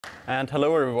And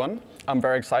hello, everyone. I'm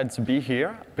very excited to be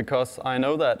here because I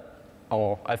know that,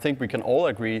 or I think we can all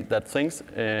agree that things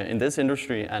in this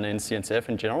industry and in CNCF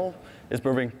in general is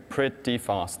moving pretty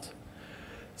fast.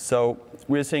 So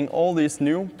we're seeing all these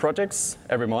new projects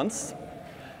every month,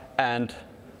 and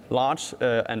large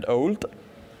and old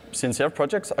CNCF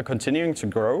projects are continuing to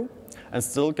grow and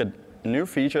still get new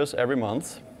features every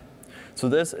month. So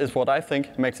this is what I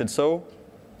think makes it so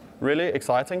really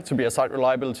exciting to be a site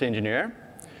reliability engineer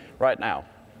right now.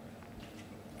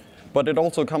 But it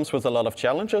also comes with a lot of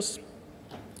challenges.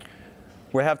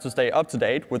 We have to stay up to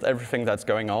date with everything that's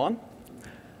going on.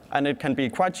 And it can be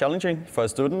quite challenging for a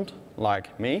student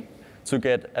like me to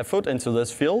get a foot into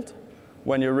this field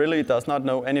when you really does not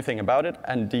know anything about it,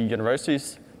 and the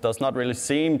universities does not really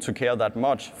seem to care that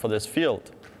much for this field.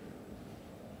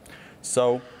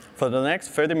 So for the next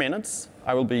 30 minutes,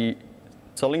 I will be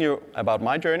telling you about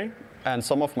my journey and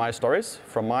some of my stories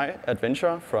from my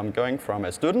adventure from going from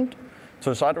a student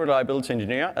to a site reliability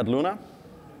engineer at Lunar.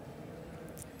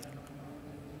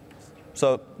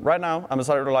 So right now, I'm a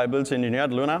site reliability engineer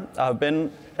at Lunar. I've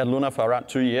been at Lunar for around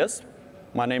 2 years.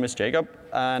 My name is Jacob,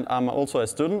 and I'm also a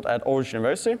student at Aarhus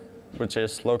University, which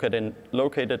is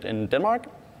located in Denmark.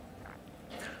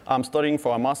 I'm studying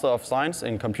for a Master of Science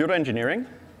in Computer Engineering,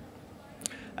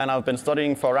 and I've been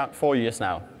studying for around 4 years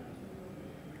now.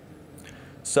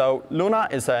 So Lunar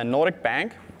is a Nordic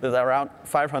bank with around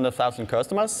 500,000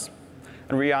 customers,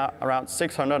 and we are around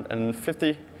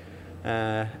 650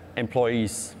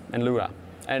 employees in Lunar.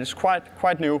 And it's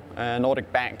quite new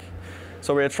Nordic bank.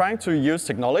 So we are trying to use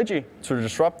technology to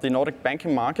disrupt the Nordic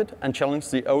banking market and challenge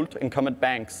the old incumbent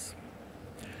banks.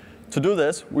 To do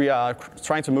this, we are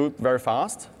trying to move very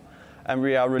fast, and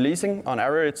we are releasing on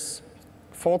average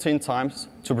 14 times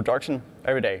to production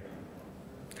every day.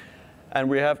 And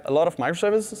we have a lot of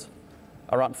microservices,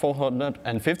 around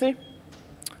 450,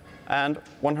 and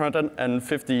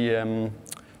 150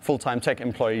 full-time tech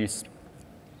employees.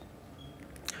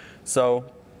 So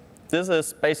this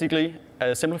is basically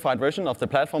a simplified version of the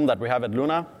platform that we have at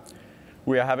Lunar.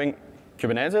 We are having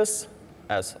Kubernetes,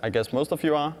 as I guess most of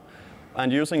you are,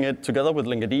 and using it together with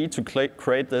Linkerd to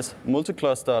create this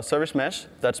multi-cluster service mesh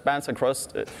that spans across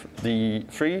the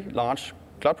 3 large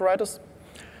cloud providers: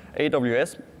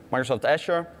 AWS, Microsoft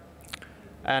Azure,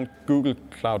 and Google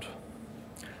Cloud.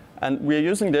 And we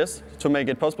are using this to make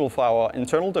it possible for our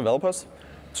internal developers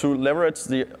to leverage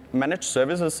the managed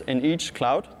services in each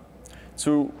cloud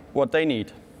to what they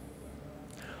need.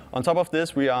 On top of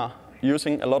this, we are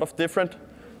using a lot of different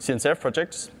CNCF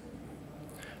projects.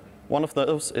 One of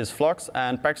those is Flux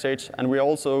and Backstage, and we are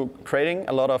also creating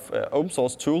a lot of open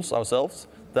source tools ourselves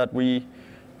that we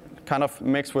kind of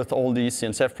mix with all these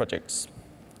CNCF projects.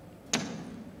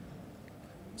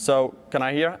 So can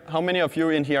I hear how many of you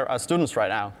in here are students right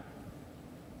now?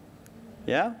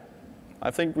 Yeah? I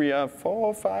think we are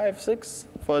 4, 5, 6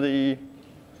 for the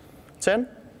 10.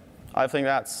 I think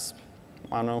that's,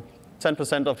 I don't know,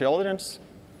 10% of the audience.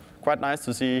 Quite nice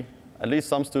to see at least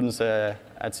some students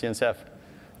at CNCF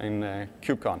in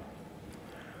KubeCon.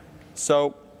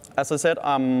 So as I said,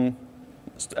 I'm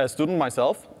a student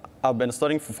myself. I've been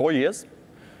studying for 4 years.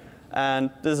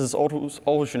 And this is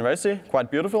Aarhus University,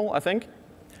 quite beautiful, I think.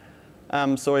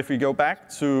 So if we go back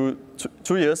to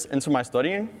 2 years into my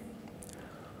studying,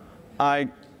 I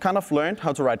kind of learned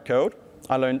how to write code.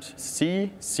 I learned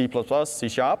C, C++,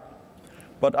 C#,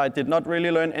 but I did not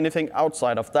really learn anything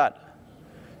outside of that.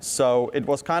 So it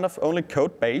was kind of only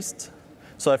code-based.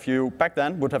 So if you back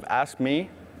then would have asked me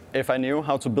if I knew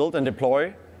how to build and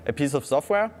deploy a piece of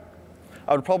software,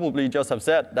 I would probably just have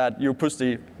said that you push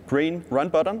the green run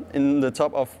button in the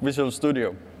top of Visual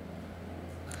Studio.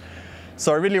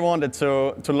 So I really wanted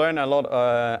to learn a lot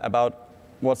about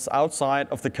what's outside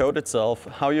of the code itself,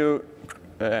 how you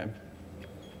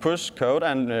push code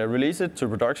and release it to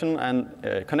production and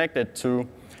connect it to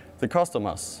the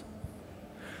customers.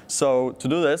 So to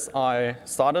do this, I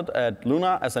started at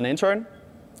Lunar as an intern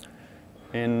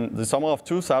in the summer of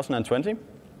 2020.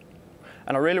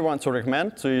 And I really want to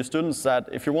recommend to you students that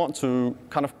if you want to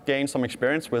kind of gain some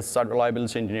experience with site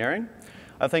reliability engineering,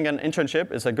 I think an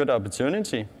internship is a good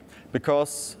opportunity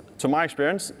because, to my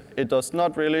experience, it does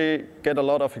not really get a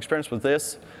lot of experience with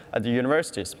this at the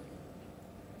universities.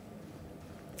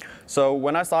 So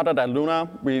when I started at Lunar,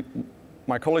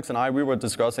 my colleagues and I, we were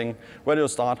discussing where do I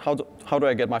start, how do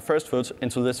I get my first foot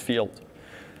into this field.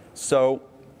 So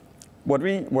what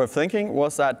we were thinking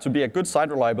was that to be a good site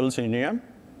reliability engineer,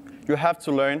 you have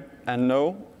to learn and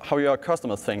know how your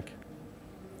customers think.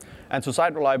 And to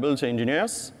site reliability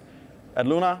engineers, at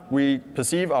Lunar, we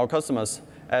perceive our customers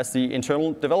as the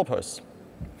internal developers.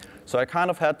 So I kind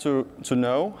of had to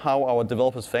know how our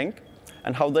developers think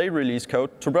and how they release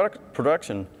code to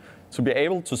production to be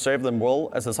able to serve them well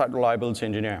as a site reliability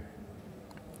engineer.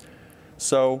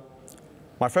 So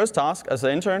my first task as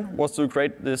an intern was to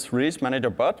create this release manager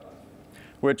bot,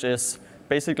 which is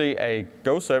basically a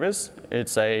Go service.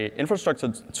 It's an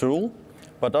infrastructure tool,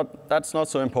 but that's not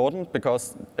so important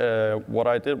because what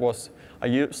I did was I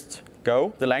used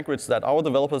Go, the language that our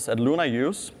developers at Lunar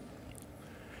use,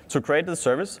 to create the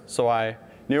service. So I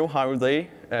knew how they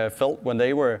felt when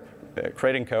they were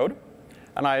creating code.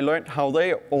 And I learned how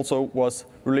they also was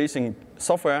releasing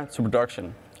software to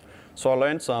production. So I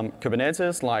learned some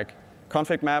Kubernetes like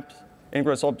config maps,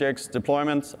 ingress objects,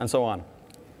 deployments, and so on.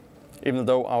 Even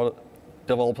though our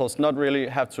developers not really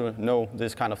have to know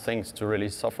these kind of things to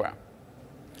release software.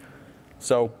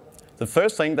 So the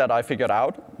first thing that I figured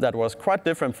out that was quite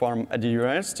different from at the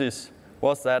universities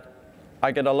was that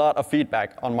I get a lot of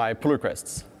feedback on my pull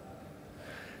requests.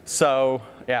 So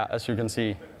yeah, as you can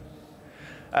see.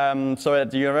 So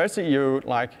at the university, you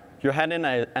hand in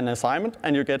an assignment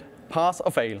and you get pass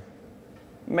or fail.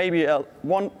 Maybe a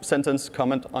one sentence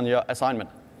comment on your assignment.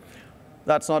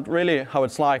 That's not really how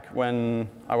it's like when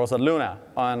I was at Lunar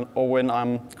or when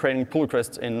I'm creating pull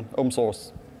requests in open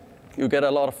source. You get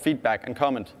a lot of feedback and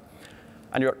comment.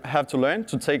 And you have to learn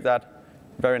to take that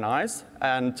very nice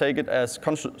and take it as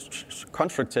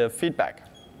constructive feedback.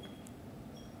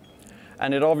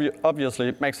 And it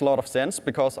obviously makes a lot of sense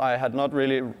because I had not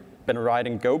really been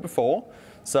writing Go before.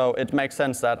 So it makes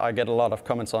sense that I get a lot of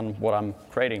comments on what I'm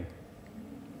creating.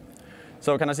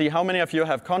 So can I see how many of you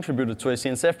have contributed to a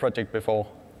CNCF project before?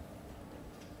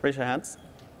 Raise your hands.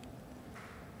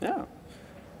 Yeah.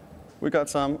 We got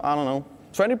some, I don't know,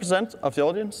 20% of the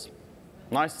audience.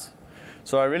 Nice.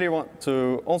 So I really want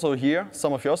to also hear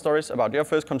some of your stories about your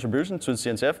first contribution to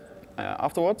CNCF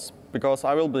afterwards, because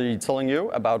I will be telling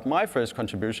you about my first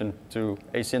contribution to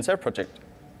a CNCF project.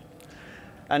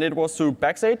 And it was to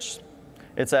Backstage.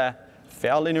 It's a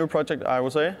fairly new project, I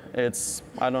would say. It's,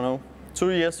 I don't know,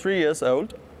 3 years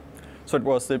old. So it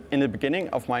was in the beginning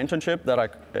of my internship that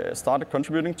I started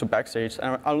contributing to Backstage.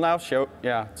 And I'll now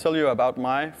tell you about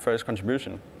my first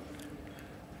contribution.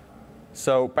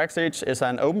 So Backstage is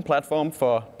an open platform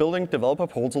for building developer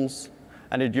portals,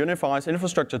 and it unifies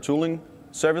infrastructure tooling,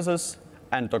 services,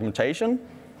 and documentation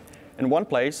in one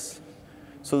place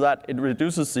so that it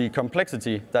reduces the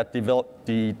complexity that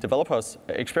the developers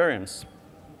experience.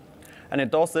 And it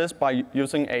does this by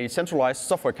using a centralized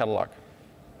software catalog.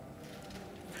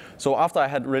 So after I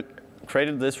had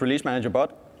created this release manager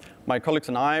bot, my colleagues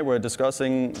and I were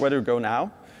discussing where to go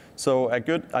now. So a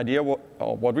good idea,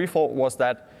 what we thought was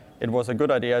that it was a good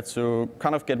idea to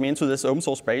kind of get me into this open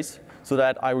source space so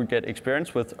that I would get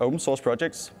experience with open source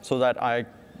projects so that I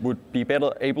would be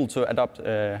better able to adopt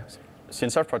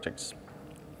CNCF projects.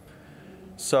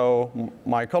 So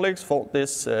my colleagues thought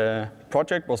this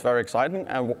project was very exciting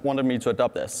and wanted me to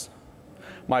adopt this.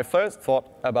 My first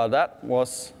thought about that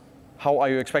was, how are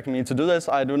you expecting me to do this?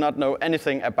 I do not know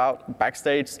anything about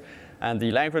Backstage and the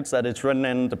language that it's written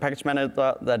in, the package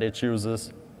manager that it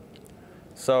uses.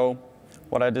 So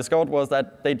what I discovered was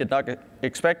that they did not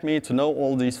expect me to know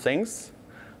all these things.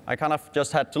 I kind of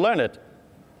just had to learn it.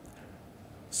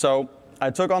 So I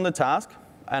took on the task,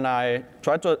 and I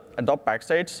tried to adopt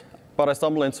Backstage, but I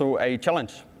stumbled into a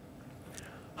challenge.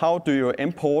 How do you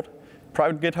import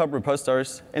private GitHub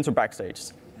repositories into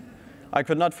Backstage? I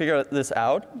could not figure this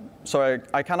out, so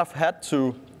I kind of had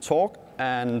to talk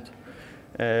and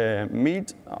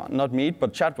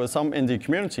chat with some in the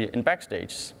community in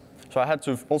Backstage. So I had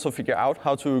to also figure out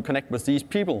how to connect with these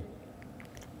people.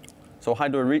 So how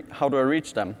do I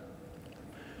reach them?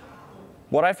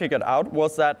 What I figured out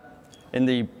was that in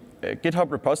the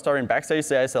GitHub repository in Backstage,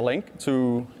 there is a link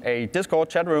to a Discord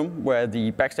chat room where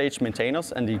the Backstage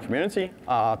maintainers and the community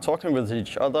are talking with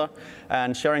each other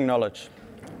and sharing knowledge.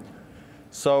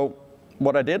 So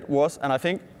what I did was, and I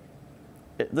think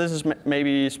this is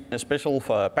maybe special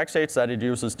for Backstage that it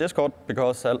uses Discord,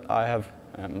 because I have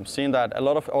seen that a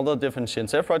lot of other different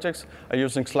CNCF projects are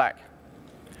using Slack.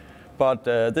 But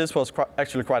this was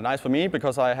actually quite nice for me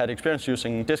because I had experience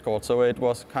using Discord, so it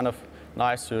was kind of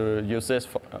nice to use this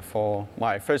for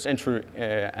my first entry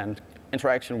and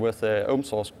interaction with the open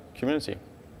source community.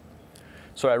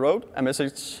 So I wrote a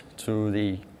message to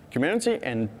the community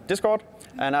in Discord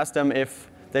and asked them if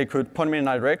they could point me in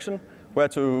a direction where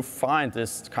to find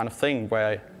this kind of thing where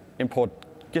I import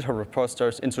GitHub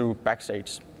repositories into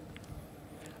Backstage.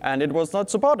 And it was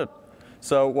not supported.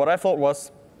 So what I thought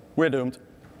was, we're doomed.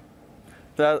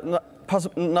 There's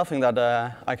nothing that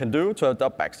I can do to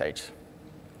adopt Backstage.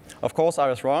 Of course, I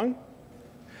was wrong,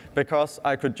 because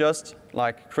I could just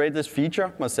create this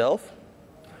feature myself.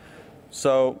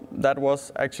 So that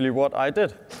was actually what I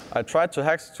did. I tried to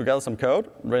hack together some code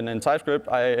written in TypeScript.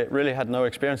 I really had no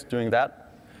experience doing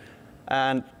that,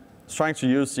 and trying to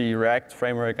use the React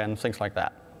framework and things like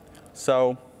that.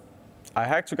 So I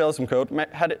hacked together some code,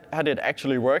 had it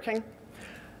actually working,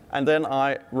 and then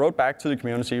I wrote back to the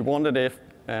community,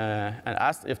 and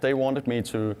asked if they wanted me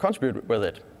to contribute with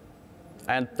it.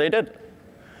 And they did.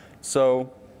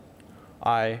 So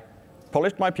I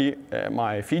polished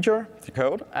my feature, the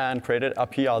code, and created a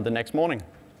PR the next morning.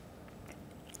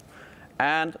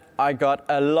 And I got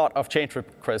a lot of change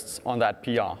requests on that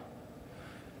PR.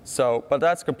 So, but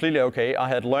that's completely OK. I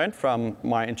had learned from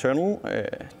my internal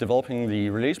developing the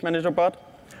release manager bot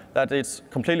that it's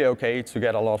completely OK to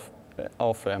get a lot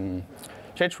of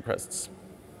change requests.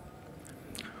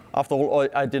 After all,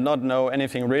 I did not know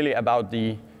anything really about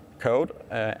the code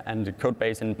and the code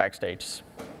base in Backstage.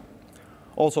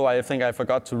 Also, I think I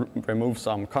forgot to remove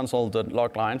some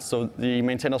console.log lines, so the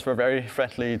maintainers were very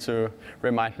friendly to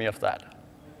remind me of that.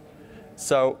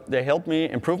 So they helped me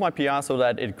improve my PR so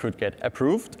that it could get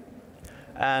approved.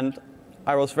 And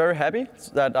I was very happy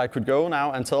that I could go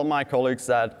now and tell my colleagues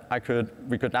that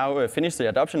we could now finish the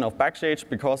adoption of Backstage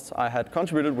because I had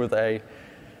contributed with a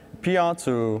PR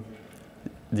to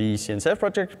the CNCF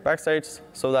project Backstage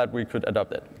so that we could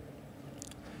adopt it.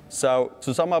 So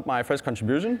to sum up my first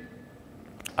contribution,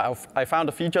 I found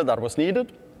a feature that was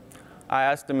needed. I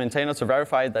asked the maintainer to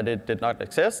verify that it did not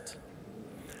exist.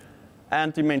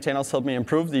 And the maintainers helped me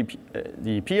improve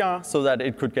the PR so that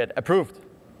it could get approved.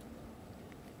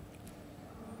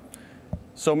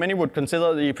 So many would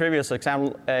consider the previous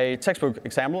example a textbook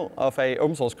example of an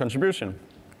open source contribution.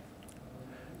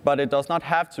 But it does not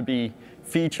have to be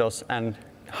features and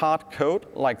hard code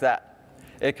like that.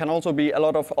 It can also be a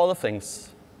lot of other things.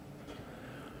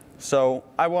 So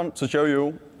I want to show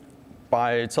you,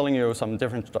 by telling you some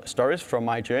different stories from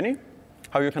my journey,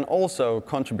 how you can also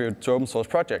contribute to open source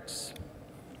projects.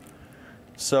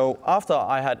 So after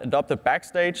I had adopted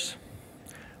Backstage,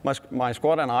 my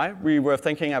squad and we were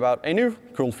thinking about a new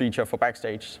cool feature for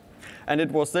Backstage. And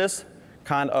it was this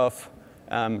kind of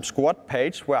squad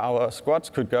page where our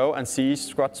squads could go and see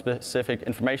squad-specific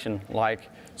information, like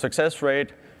success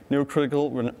rate, new critical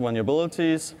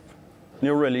vulnerabilities,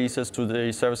 new releases to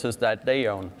the services that they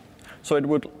own. So it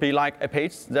would be like a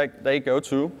page that they go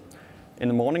to in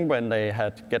the morning when they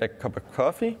get a cup of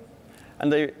coffee,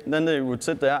 and then they would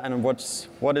sit there and watch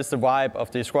what is the vibe of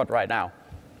the squad right now.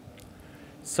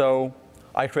 So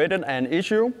I created an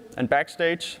issue in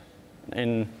Backstage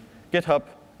in GitHub,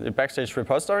 the Backstage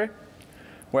repository,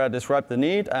 where I described the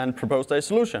need and proposed a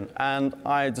solution. And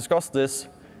I discussed this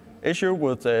issue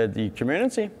with the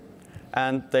community,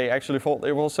 and they actually thought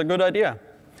it was a good idea.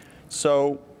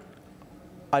 So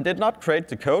I did not create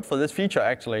the code for this feature,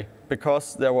 actually,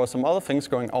 because there were some other things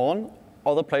going on,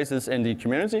 other places in the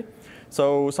community.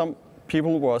 So some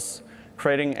people was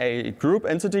creating a group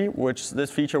entity, which this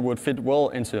feature would fit well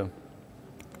into.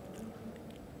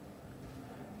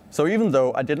 So even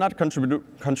though I did not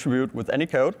contribute with any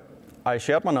code, I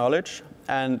shared my knowledge,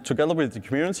 and together with the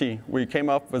community, we came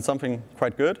up with something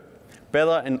quite good,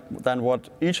 better than what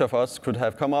each of us could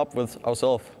have come up with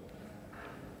ourselves.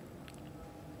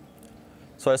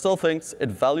 So I still think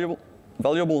it's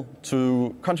valuable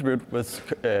to contribute with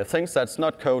things that's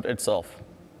not code itself.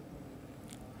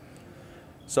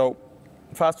 So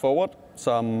fast forward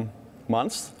some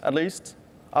months, at least.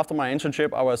 After my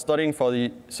internship, I was studying for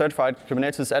the Certified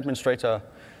Kubernetes Administrator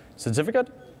certificate.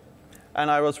 And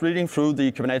I was reading through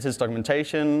the Kubernetes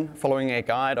documentation, following a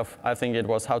guide of, I think it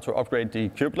was how to upgrade the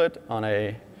kubelet on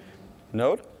a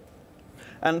node.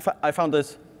 And I found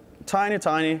this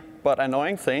tiny, but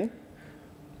annoying thing.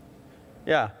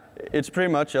 Yeah, it's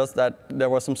pretty much just that there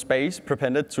was some space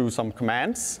prepended to some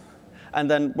commands. And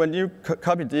then when you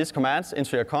copy these commands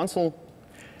into your console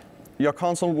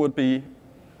would be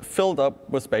filled up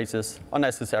with spaces,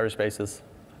 unnecessary spaces.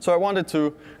 So I wanted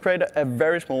to create a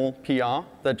very small PR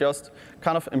that just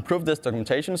kind of improved this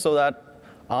documentation so that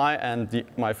I and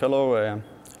my fellow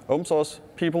open source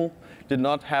people did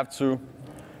not have to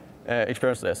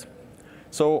experience this.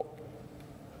 So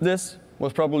this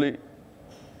was probably,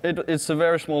 it's a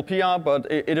very small PR, but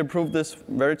it improved this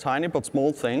very tiny but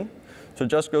small thing. So it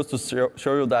just goes to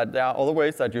show you that there are other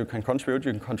ways that you can contribute.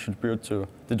 You can contribute to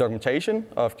the documentation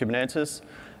of Kubernetes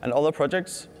and other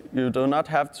projects. You do not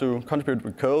have to contribute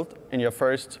with code in your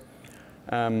first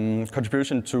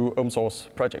contribution to open source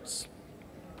projects.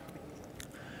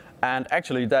 And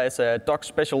actually, there is a doc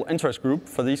special interest group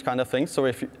for these kind of things.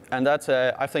 So and that's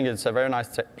I think it's a very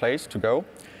nice place to go.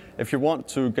 if you want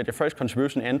to get your first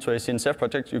contribution into a CNCF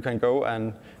project, you can go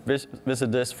and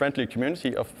visit this friendly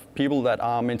community of people that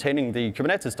are maintaining the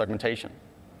Kubernetes documentation.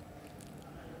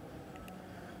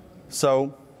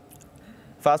 So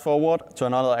fast forward to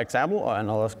another example or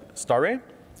another story.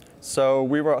 So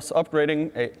we were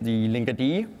upgrading the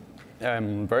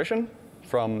Linkerd version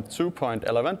from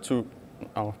 2.11 to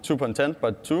 2.10,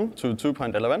 but 2 to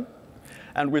 2.11.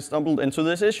 And we stumbled into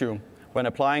this issue when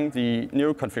applying the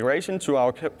new configuration to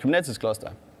our Kubernetes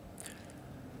cluster.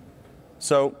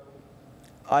 So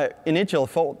I initially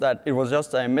thought that it was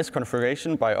just a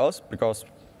misconfiguration by us, because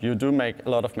you do make a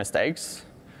lot of mistakes.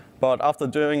 But after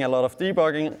doing a lot of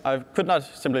debugging, I could not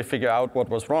simply figure out what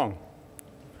was wrong.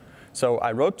 So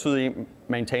I wrote to the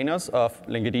maintainers of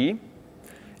Linkerd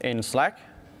in Slack,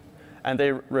 and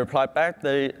they replied back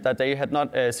that they had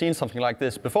not seen something like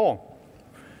this before.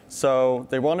 So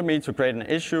they wanted me to create an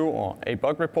issue or a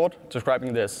bug report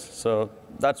describing this. So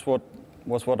that's what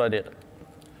I did.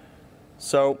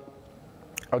 So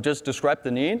I'll just describe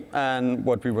the need and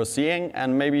what we were seeing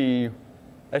and maybe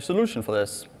a solution for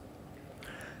this.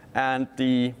 And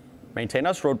the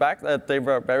maintainers wrote back that they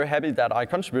were very happy that I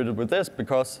contributed with this,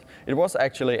 because it was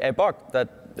actually a bug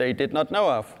that they did not know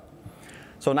of.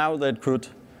 So now they could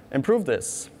improve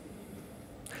this.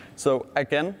 So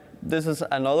again, this is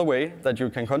another way that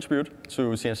you can contribute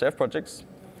to CNCF projects.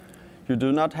 You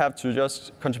do not have to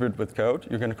just contribute with code.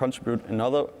 You can contribute in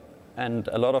other and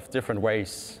a lot of different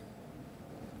ways.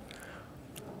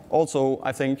 Also,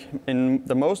 I think in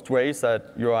the most ways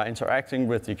that you are interacting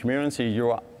with the community,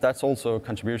 that's also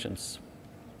contributions.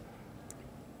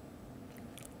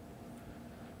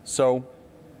 So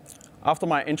after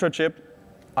my internship,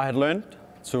 I had learned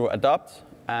to adapt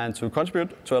and to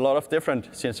contribute to a lot of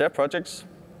different CNCF projects.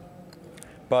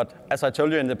 But as I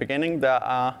told you in the beginning, there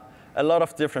are a lot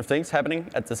of different things happening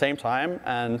at the same time,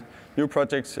 and new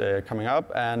projects coming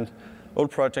up and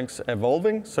old projects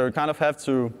evolving. So you kind of have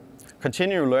to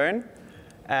continue to learn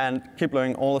and keep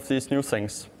learning all of these new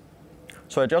things.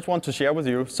 So I just want to share with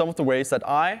you some of the ways that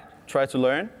I try to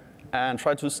learn and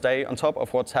try to stay on top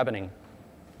of what's happening.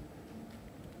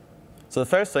 So the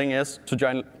first thing is to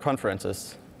join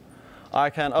conferences. I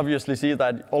can obviously see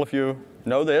that all of you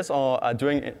know this or are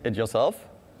doing it yourself.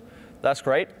 That's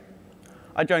great.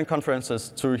 I join conferences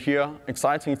to hear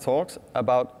exciting talks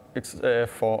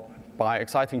by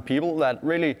exciting people that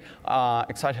really are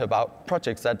excited about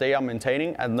projects that they are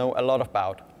maintaining and know a lot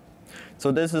about.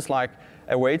 So this is like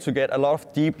a way to get a lot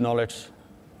of deep knowledge,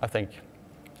 I think.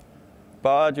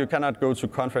 But you cannot go to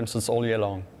conferences all year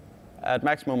long. At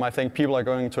maximum, I think people are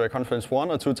going to a conference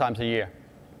 1 or 2 times a year.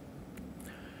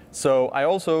 So I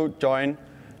also join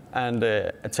and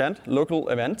attend local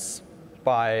events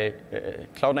by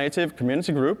cloud native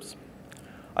community groups.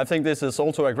 I think this is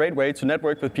also a great way to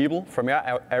network with people from your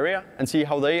area and see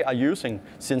how they are using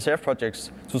CNCF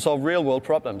projects to solve real-world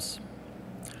problems.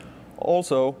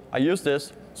 Also, I use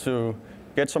this to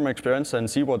get some experience and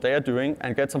see what they are doing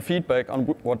and get some feedback on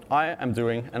what I am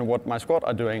doing and what my squad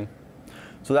are doing.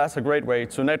 So that's a great way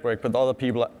to network with other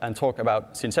people and talk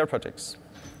about CNCF projects.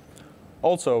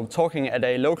 Also, talking at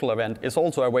a local event is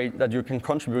also a way that you can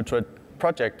contribute to a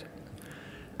project.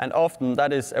 And often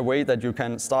that is a way that you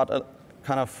can start a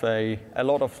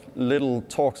lot of little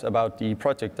talks about the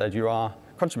project that you are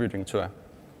contributing to.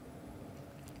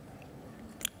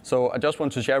 So I just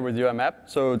want to share with you a map,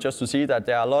 so just to see that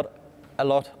there are a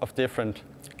lot of different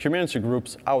community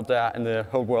groups out there in the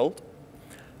whole world.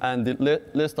 And the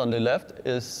list on the left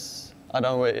is, I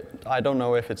don't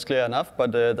know if it's clear enough,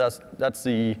 but that's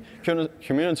the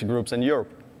community groups in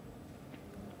Europe.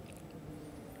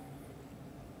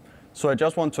 So I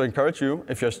just want to encourage you,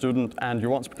 if you're a student and you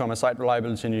want to become a site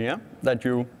reliability engineer, that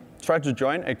you try to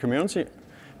join a community,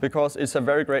 because it's a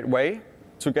very great way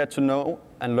to get to know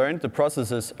and learn the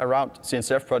processes around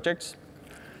CNCF projects,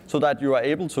 so that you are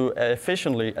able to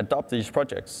efficiently adopt these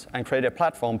projects and create a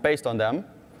platform based on them,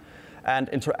 and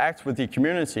interact with the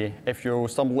community if you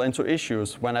stumble into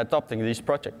issues when adopting these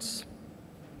projects.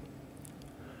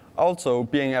 Also,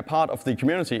 being a part of the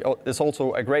community is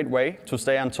also a great way to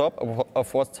stay on top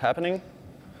of what's happening.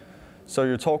 So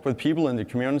you talk with people in the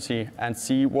community and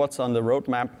see what's on the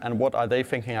roadmap and what are they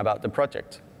thinking about the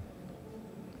project.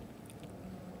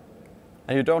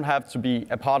 And you don't have to be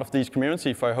a part of this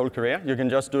community for your whole career. You can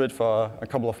just do it for a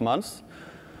couple of months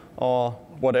or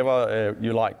whatever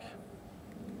you like.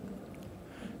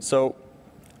 So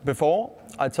before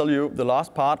I tell you the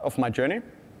last part of my journey,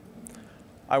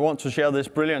 I want to share this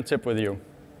brilliant tip with you.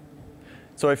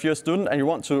 So if you're a student and you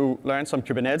want to learn some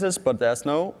Kubernetes, but there's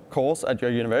no course at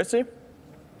your university,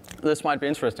 this might be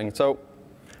interesting. So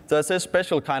there's this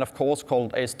special kind of course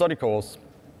called a study course.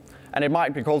 And it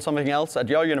might be called something else at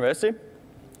your university.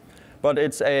 But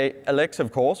it's an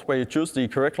elective course where you choose the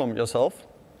curriculum yourself.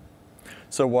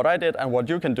 So what I did and what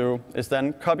you can do is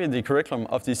then copy the curriculum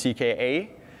of the CKA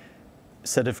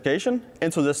certification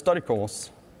into this study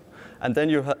course. And then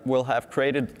you will have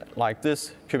created like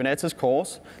this Kubernetes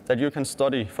course that you can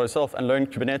study for yourself and learn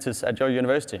Kubernetes at your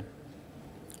university.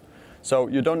 So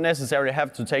you don't necessarily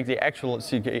have to take the actual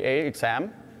CKA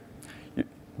exam,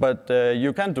 but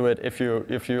you can do it if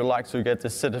you like to get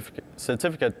this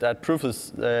certificate that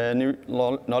proves the new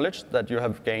knowledge that you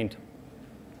have gained.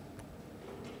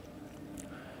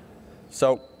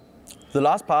 So the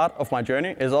last part of my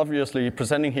journey is obviously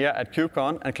presenting here at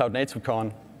KubeCon and Cloud Native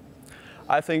Con.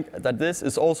 I think that this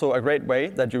is also a great way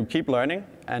that you keep learning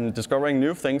and discovering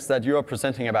new things that you are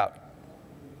presenting about.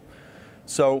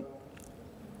 So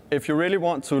if you really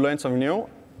want to learn something new,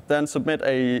 then submit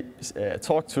a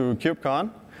talk to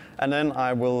KubeCon, and then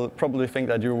I will probably think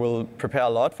that you will prepare a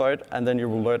lot for it, and then you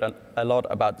will learn a lot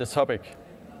about this topic.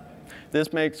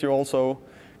 This makes you also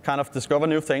kind of discover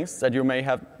new things that you may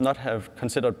not have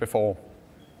considered before.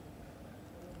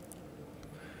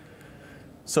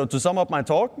 So to sum up my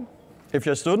talk, if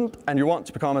you're a student and you want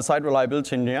to become a site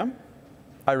reliability engineer,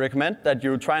 I recommend that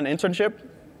you try an internship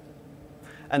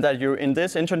and that you, in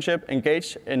this internship,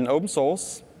 engage in open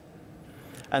source,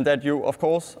 and that you, of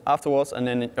course, afterwards and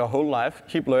in your whole life,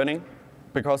 keep learning,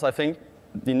 because I think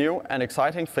the new and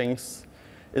exciting things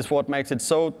is what makes it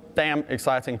so damn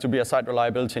exciting to be a site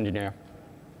reliability engineer.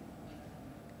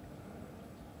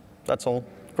 That's all.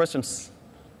 Questions?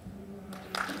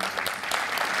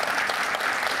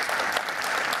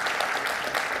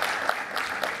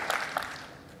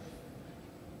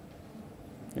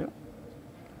 Yeah.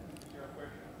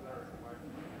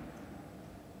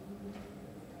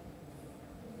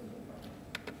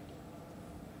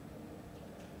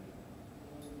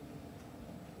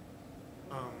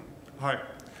 Hi.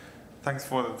 Thanks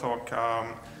for the talk.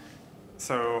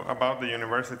 So about the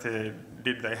university,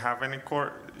 did they have any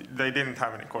course? They didn't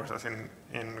have any courses in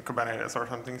Kubernetes or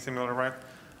something similar, right?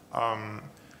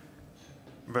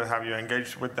 But have you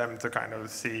engaged with them to kind of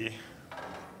see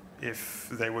if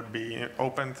they would be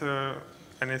open to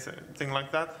anything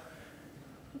like that?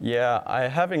 Yeah, I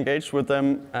have engaged with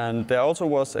them, and there also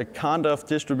was a kind of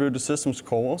distributed systems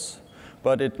course,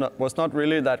 but it was not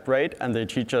really that great, and the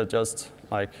teacher just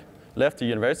left the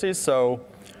university.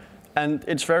 And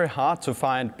it's very hard to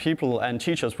find people and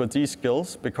teachers with these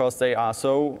skills, because they are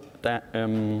so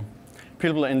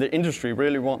people in the industry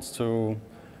really wants to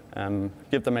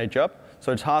give them a job.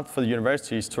 So it's hard for the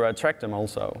universities to attract them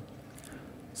also.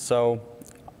 So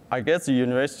I guess the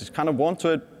universities kind of want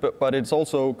to it, but it's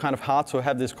also kind of hard to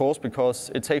have this course, because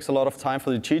it takes a lot of time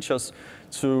for the teachers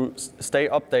to stay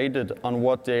updated on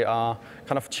what they are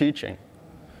kind of teaching.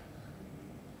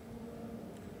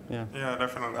 Yeah,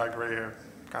 definitely, I agree.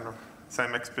 Kind of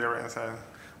same experience. I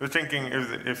was thinking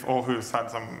if Aarhus had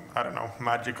some, I don't know,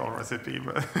 magical recipe,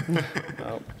 but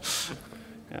no.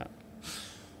 Yeah.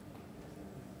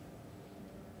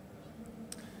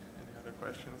 Any other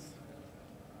questions?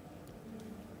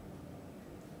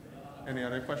 Any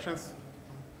other questions?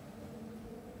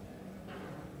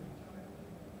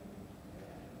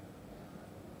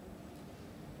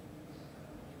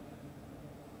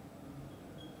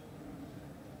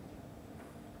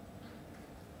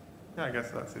 Yeah, I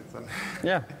guess that's it then.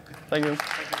 Yeah, thank you.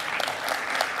 Thank you.